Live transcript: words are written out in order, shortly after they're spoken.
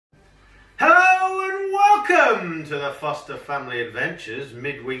Welcome to the Foster Family Adventures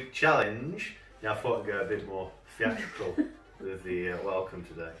midweek challenge. Yeah, I thought I'd go a bit more theatrical with the welcome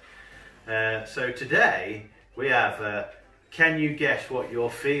today. So today we have Can You Guess What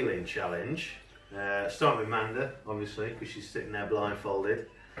You're Feeling challenge. Starting with Amanda, obviously, because she's sitting there blindfolded.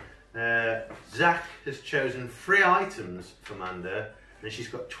 Zach has chosen 3 items for Amanda, and she's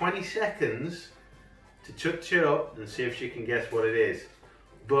got 20 seconds to touch it up and see if she can guess what it is.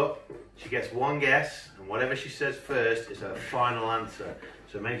 But she gets one guess, and whatever she says first is her final answer.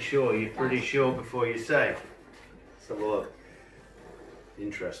 So make sure you're pretty sure before you say. Let's have a look.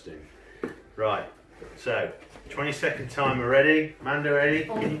 Interesting. Right, so 20-second timer ready. Amanda, ready?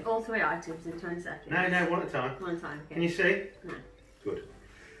 All 3 items in 20 seconds. No, one at a time. One at a time, okay. Can you see? No. Good.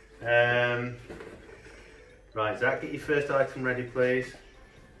 Right, Zach, get your first item ready, please.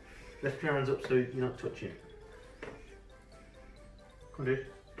 Lift your hands up so you're not touching. Come on, dude.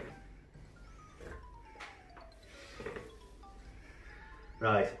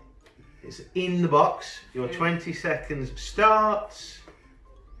 Right, it's in the box. Your 20 seconds starts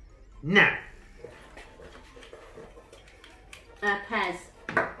now. Pez.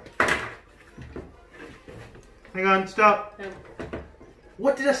 Hang on, stop. No.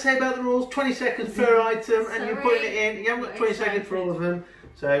 What did I say about the rules? 20 seconds per item, and you're putting it in. You haven't got 20 seconds for all of them.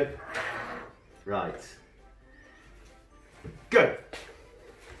 So, right. Go.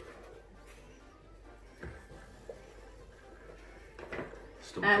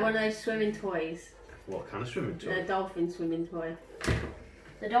 One of those swimming toys. What kind of swimming toy? The dolphin swimming toy.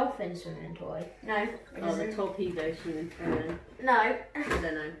 The dolphin swimming toy? No. Oh, the torpedo swimming toy. No. I don't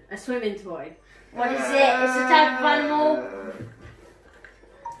know. A swimming toy. What is it? It's a type of animal.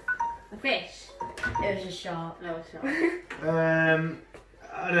 A fish. It was a shark. No, a shark.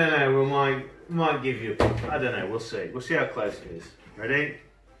 I don't know. We might give you. I don't know. We'll see. We'll see how close it is. Ready?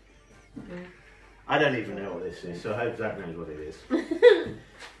 Okay. I don't even know what this is, so I hope Zach knows what it is.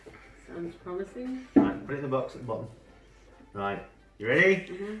 Sounds promising. Right, put it in the box at the bottom. Right, you ready?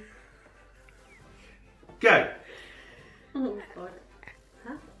 Mm-hmm. Go. Oh God.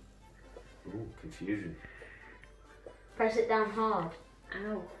 Huh? Ooh, confusion. Press it down hard.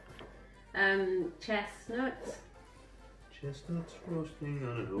 Ow. Chestnuts. Chestnuts roasting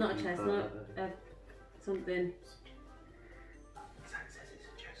on an Not a open chestnut. fire. Something. Zach says it's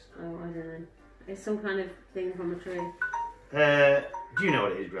a chestnut. Oh, I don't know. It's some kind of thing from a tree. Do you know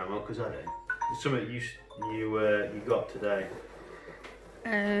what it is, Grandma? Because I don't. It's something you got today.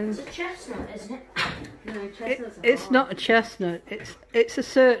 It's a chestnut, isn't it? No, chestnuts are It's hard. not a chestnut. It's a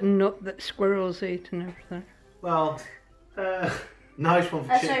certain nut that squirrels eat and everything. Well, nice one for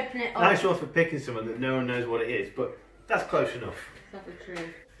Let's open it up. nice one for picking someone that no one knows what it is, but that's close enough. It's off a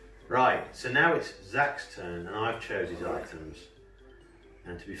tree. Right, so now it's Zach's turn, and I've chose his items.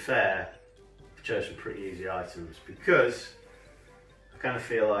 And to be fair, I've chosen pretty easy items because I kind of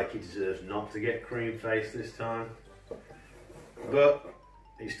feel like he deserves not to get cream face this time. But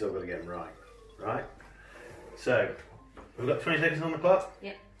he's still got to get them right. Right? So, we've got 20 seconds on the clock?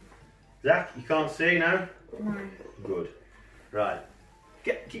 Yep. Zach, you can't see now? No. Good. Right.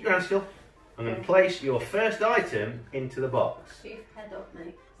 Keep your hands still. I'm going to place your first item into the box. Keep your head up,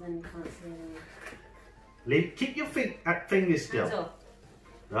 mate, because then you can't see anything. Keep your fingers still. Hands up.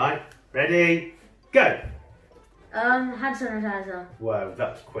 Right. Ready? Go. Hand sanitizer. Wow,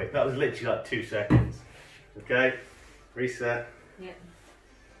 that was quick. That was literally like 2 seconds. Okay. Reset. Yep.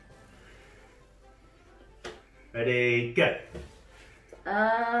 Ready? Go.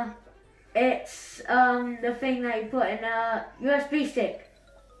 It's the thing that you put in a USB stick.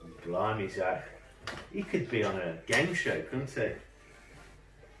 Blimey, Zach. He could be on a game show, couldn't he?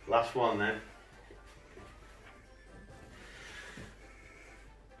 Last one then.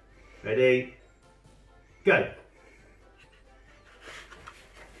 Ready? Go.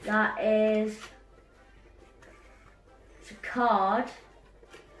 That is. It's a card.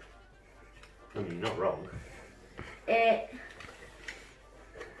 I mean, you're not wrong. You're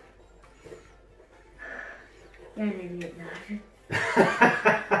an idiot now.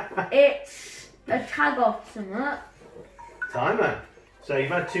 It's a tag off something. Timer. So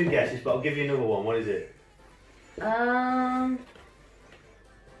you've had 2 guesses, but I'll give you another one. What is it?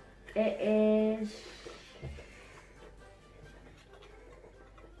 It is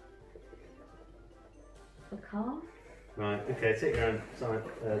a car. Right, okay, take your hand,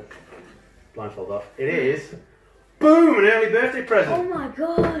 blindfold off. It is, boom, an early birthday Oh present. my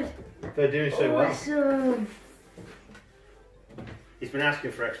god! They're doing so well. Awesome! He's been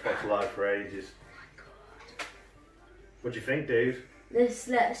asking for Xbox Live for ages. What do you think, dude? This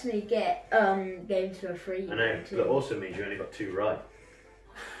lets me get games for free. I know, but it also means you only got 2 right.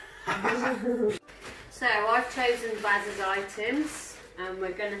 So So I've chosen Baz's items and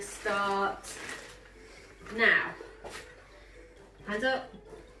we're going to start now. Hands up.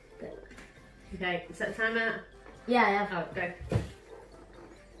 Okay, set the timer. Yeah, Oh, go.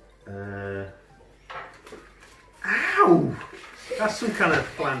 Ow! That's some kind of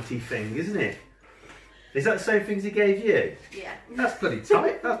planty thing, isn't it? Is that the same things he gave you? Yeah. That's pretty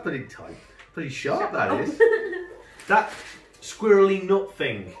tight. That's pretty tight. Pretty sharp, that is. That squirrely nut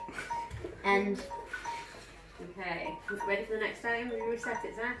thing. And Okay, ready for the next time? We reset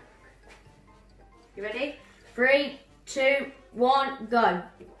it, Zach. You ready? 3, 2, 1, go.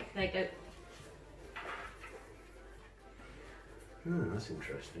 There you go. That's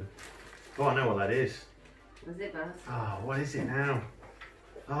interesting. Oh, I know what that is. Was it, Baz? Oh, what is it now?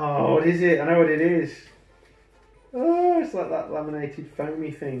 Oh, what is it? I know what it is. Oh, it's like that laminated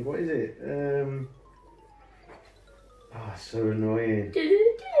foamy thing. What is it? Oh, so annoying.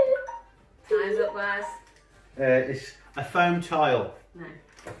 Time's up, Baz. It's a foam tile. No.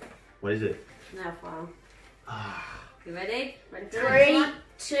 What is it? No, well. Ah. You ready? Ready for the next 3, one?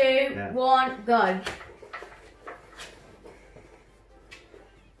 2, 1, go.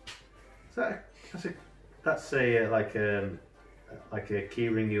 That's a like a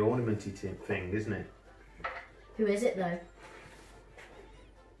keyringy ornamenty thing, isn't it? Who is it though?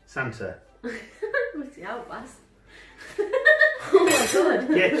 Santa. What's the out, Baz? Oh my god.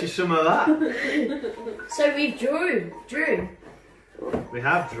 Get you some of that. So we've drew. We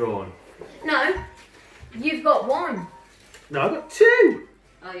have drawn. No, you've got 1. No, I've got 2.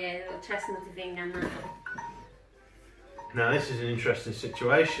 Oh yeah, the little chestnutty thing and that. Now this is an interesting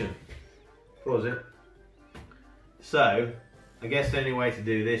situation. Pause it. So, I guess the only way to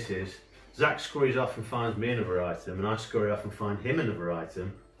do this is Zach scurries off and finds me another item, and I scurry off and find him another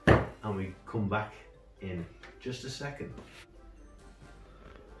item, and we come back in just a second.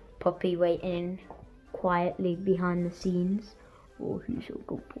 Poppy waiting quietly behind the scenes. Oh, who's so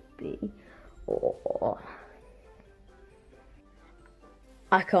good, Poppy? Oh.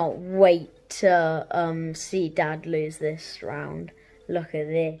 I can't wait to see Dad lose this round. Look at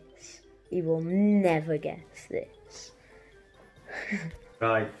this. He will never guess this.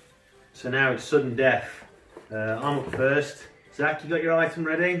 Right, so now it's sudden death. I'm up first. Zach, you got your item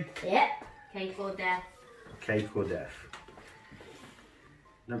ready? Yep. Cake or death? Cake or death?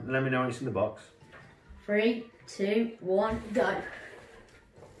 Let me know when it's in the box. 3, 2, 1, go.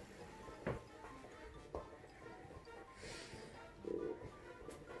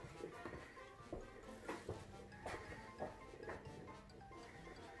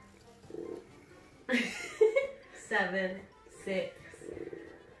 Seven, 6.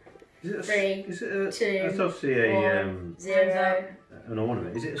 Is it 3, is it a, 2, that's obviously a, 1, 0. an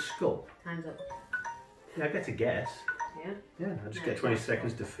ornament. Is it a skull? Time's up. Yeah, I get to guess. Yeah? Yeah, I just No, get it's 20 not.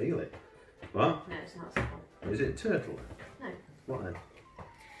 seconds to feel it. What? No, it's not simple. Is it a turtle? No. What then?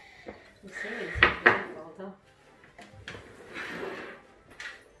 You're serious. Blindfold,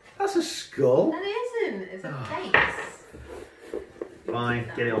 That's a skull. No, it isn't. It's a Oh. face.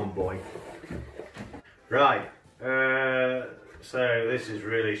 Fine, get it on, boy. Right, so this is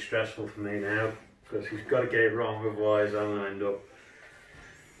really stressful for me now because he's got to get it wrong, otherwise I'm going to end up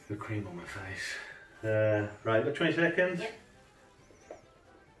with cream on my face. Right, got 20 seconds? Yep.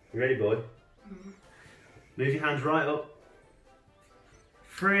 You ready, boy? Move your hands right up.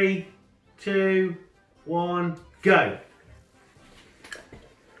 3, 2, 1, go!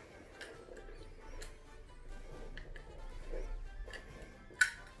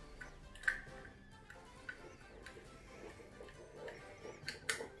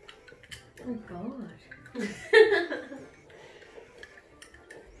 Oh god.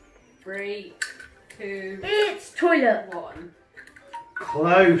 3, 2, It's toilet. 1.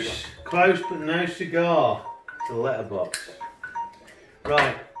 Close, but no cigar to the letterbox.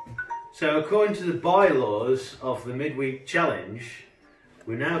 Right, so according to the bylaws of the midweek challenge,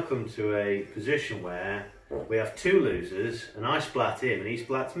 we now come to a position where we have 2 losers, and I splat him and he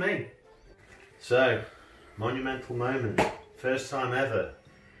splats me. So, monumental moment, first time ever,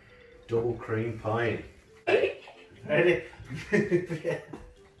 double cream pie. Ready?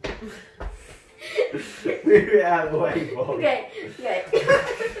 Move it out of the way, boy. Okay.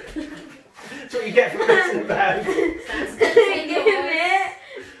 That's what you get for messing about. Sounds good to see yours.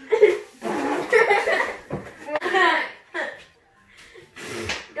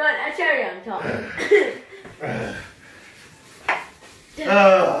 Got a cherry on top.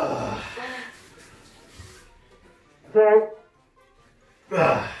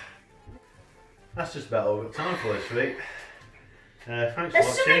 That's just about all we've got time for this week. Thanks There's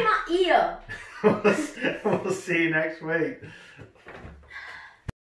for something in watching. my ear. We'll see you next week.